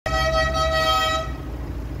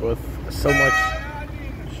with so much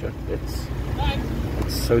shit. It's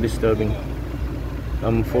so disturbing.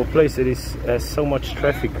 For a place that has so much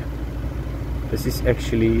traffic, this is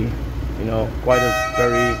actually, you know, quite a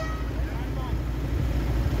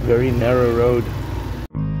very narrow road.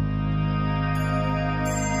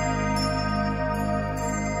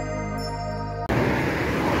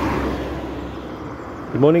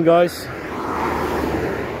 Good morning, guys.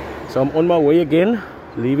 So I'm on my way again,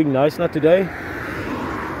 leaving Knysna today,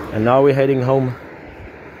 and now we're heading home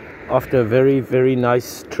after a very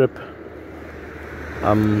nice trip.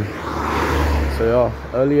 So yeah,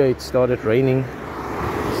 earlier it started raining,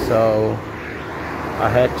 so I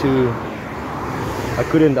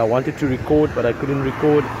wanted to record, but I couldn't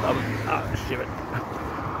record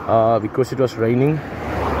because it was raining,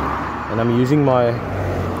 and I'm using my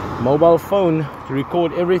mobile phone to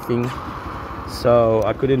record everything, so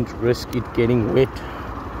I couldn't risk it getting wet.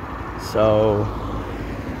 So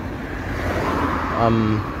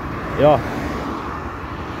yeah,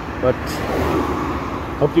 but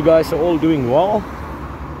hope you guys are all doing well.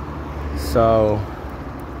 So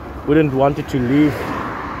wouldn't want it to leave,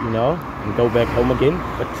 you know, and go back home again,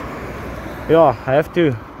 but yeah, I have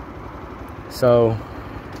to. So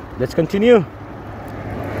let's continue.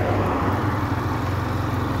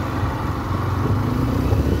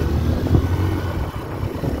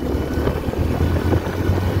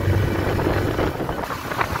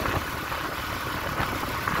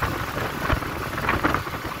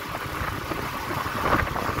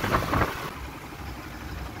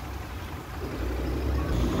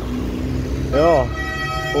 Yeah,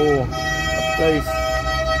 for a place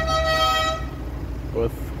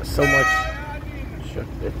with so much shit,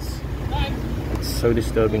 it's so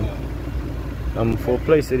disturbing. For a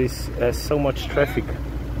place that has so much traffic,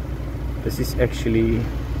 this is actually,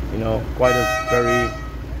 you know, quite a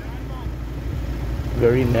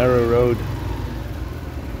very narrow road.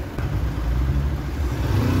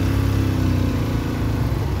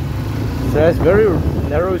 So it has very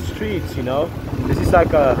narrow streets, you know. This is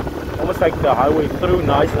like almost like the highway through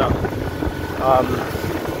Knysna,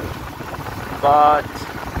 but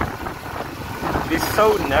it's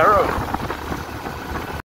so narrow.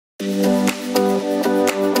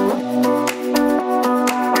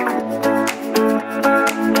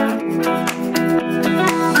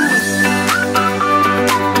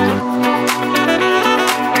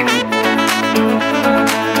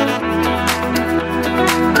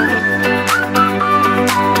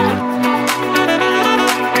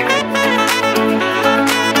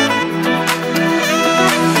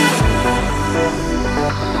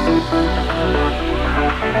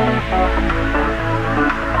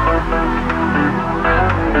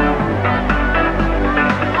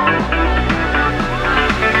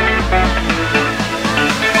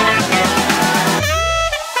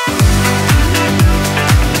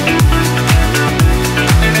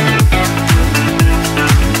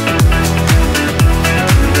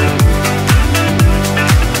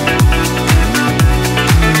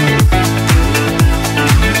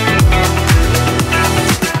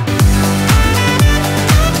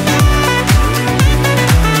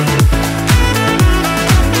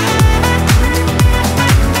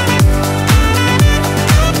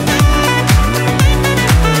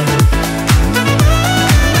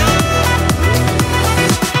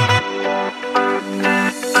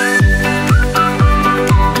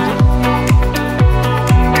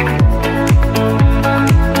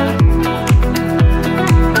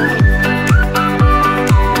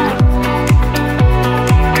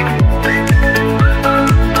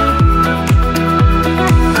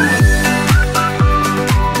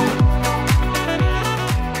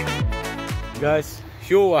 Guys,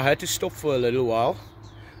 sure, I had to stop for a little while,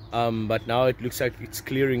 but now it looks like it's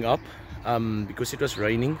clearing up because it was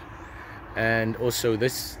raining, and also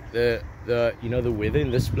the you know, the weather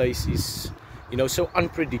in this place is, you know, so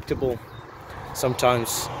unpredictable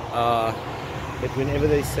sometimes, that whenever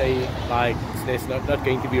they say like there's not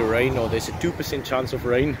going to be rain, or there's a 2% chance of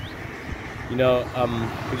rain, you know,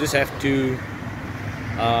 you just have to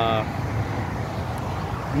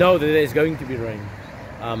know that there's going to be rain.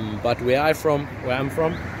 But where I'm from,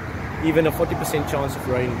 even a 40% chance of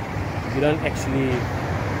rain, you don't actually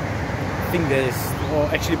think or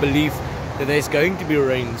actually believe that there's going to be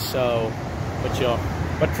rain. So, but yeah,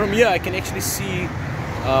 but from here I can actually see,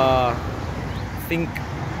 think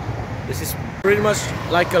this is pretty much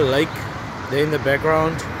like a lake there in the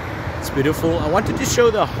background. It's beautiful. I wanted to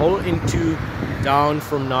show the whole down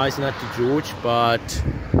from Knysna to George, but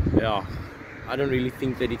yeah, I don't really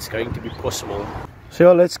think that it's going to be possible. So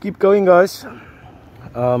yeah, let's keep going, guys.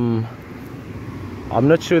 I'm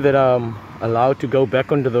not sure that allowed to go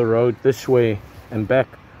back onto the road this way and back.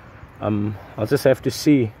 I'll just have to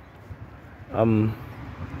see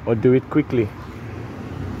or do it quickly.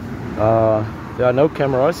 There are no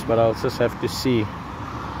cameras, but I'll just have to see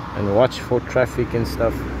and watch for traffic and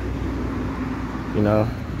stuff, you know.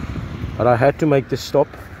 But I had to make the stop,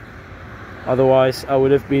 otherwise I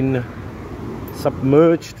would have been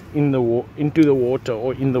submerged in the into the water,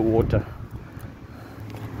 or in the water.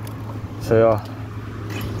 So yeah.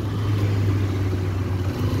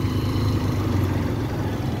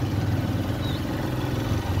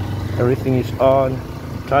 Everything is on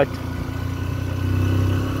tight.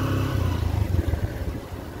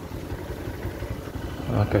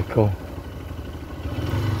 Okay, cool.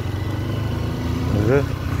 Is it?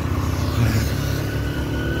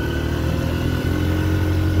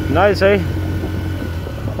 Nice, eh?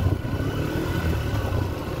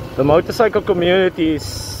 The motorcycle community is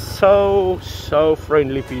so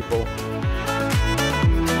friendly people.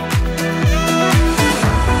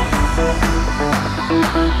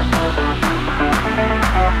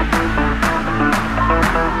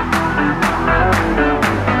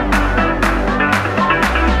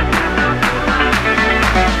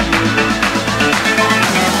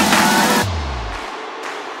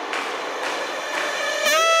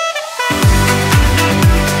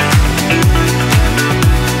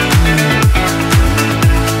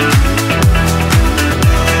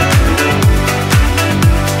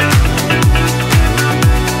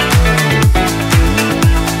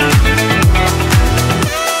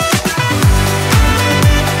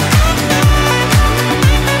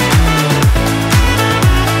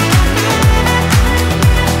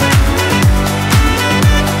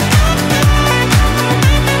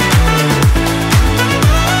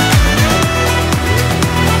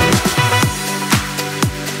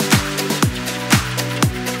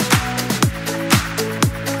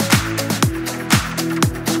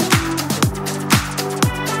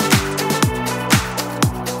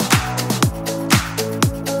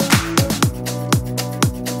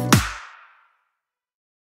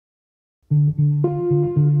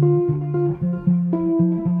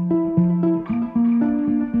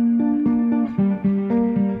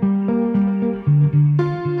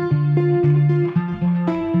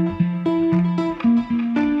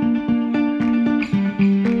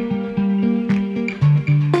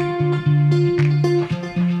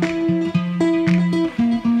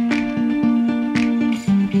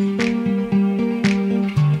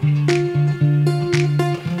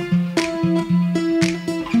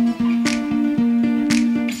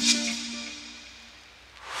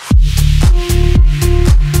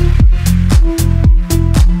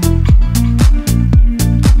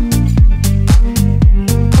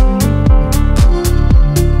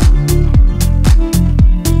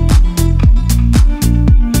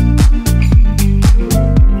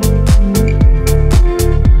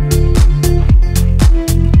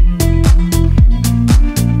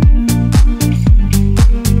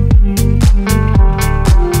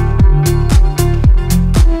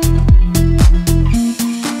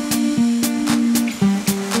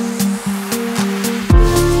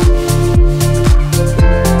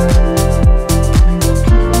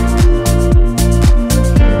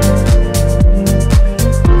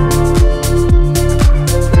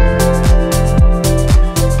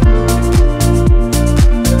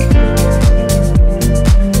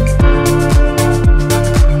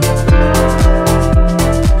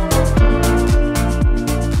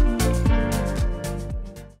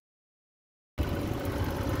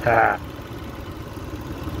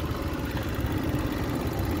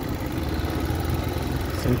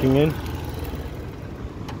 Sinking in.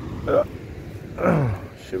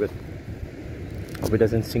 Shit. Hope it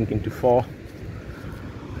doesn't sink in too far.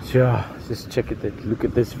 So yeah, just check it. Look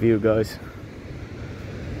at this view, guys.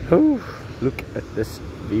 Whew, look at this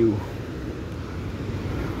view.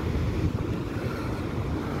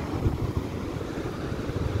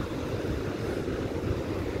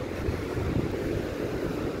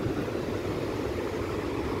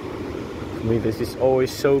 For me, this is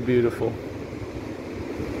always so beautiful.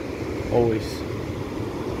 Always.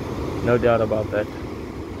 No doubt about that.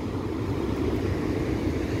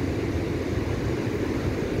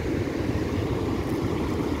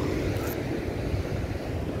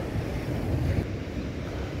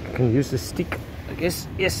 I can use the stick, I guess.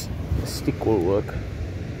 Yes, the stick will work.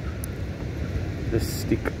 The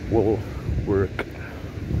stick will work.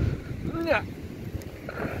 Yeah.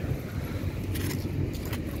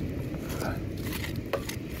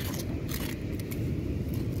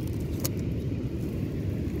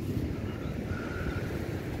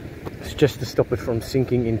 Just to stop it from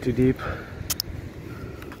sinking in too deep.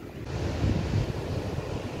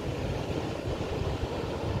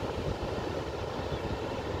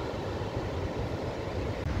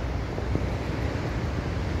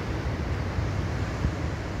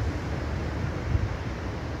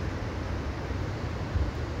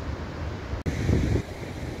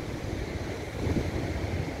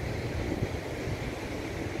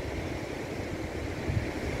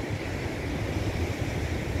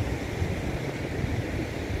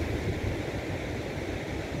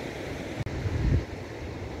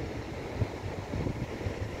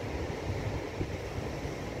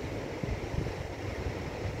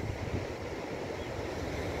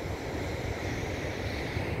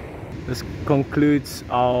 This concludes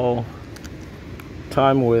our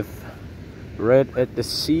time with Red at the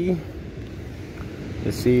sea.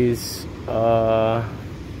 This is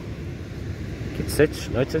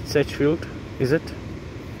Sedgefield, is it?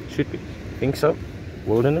 Should be, think so.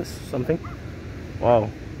 Wilderness, something. Wow,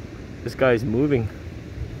 this guy is moving.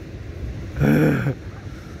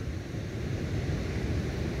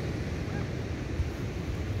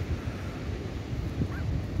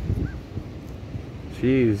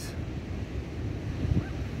 Jeez,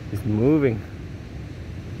 he's moving.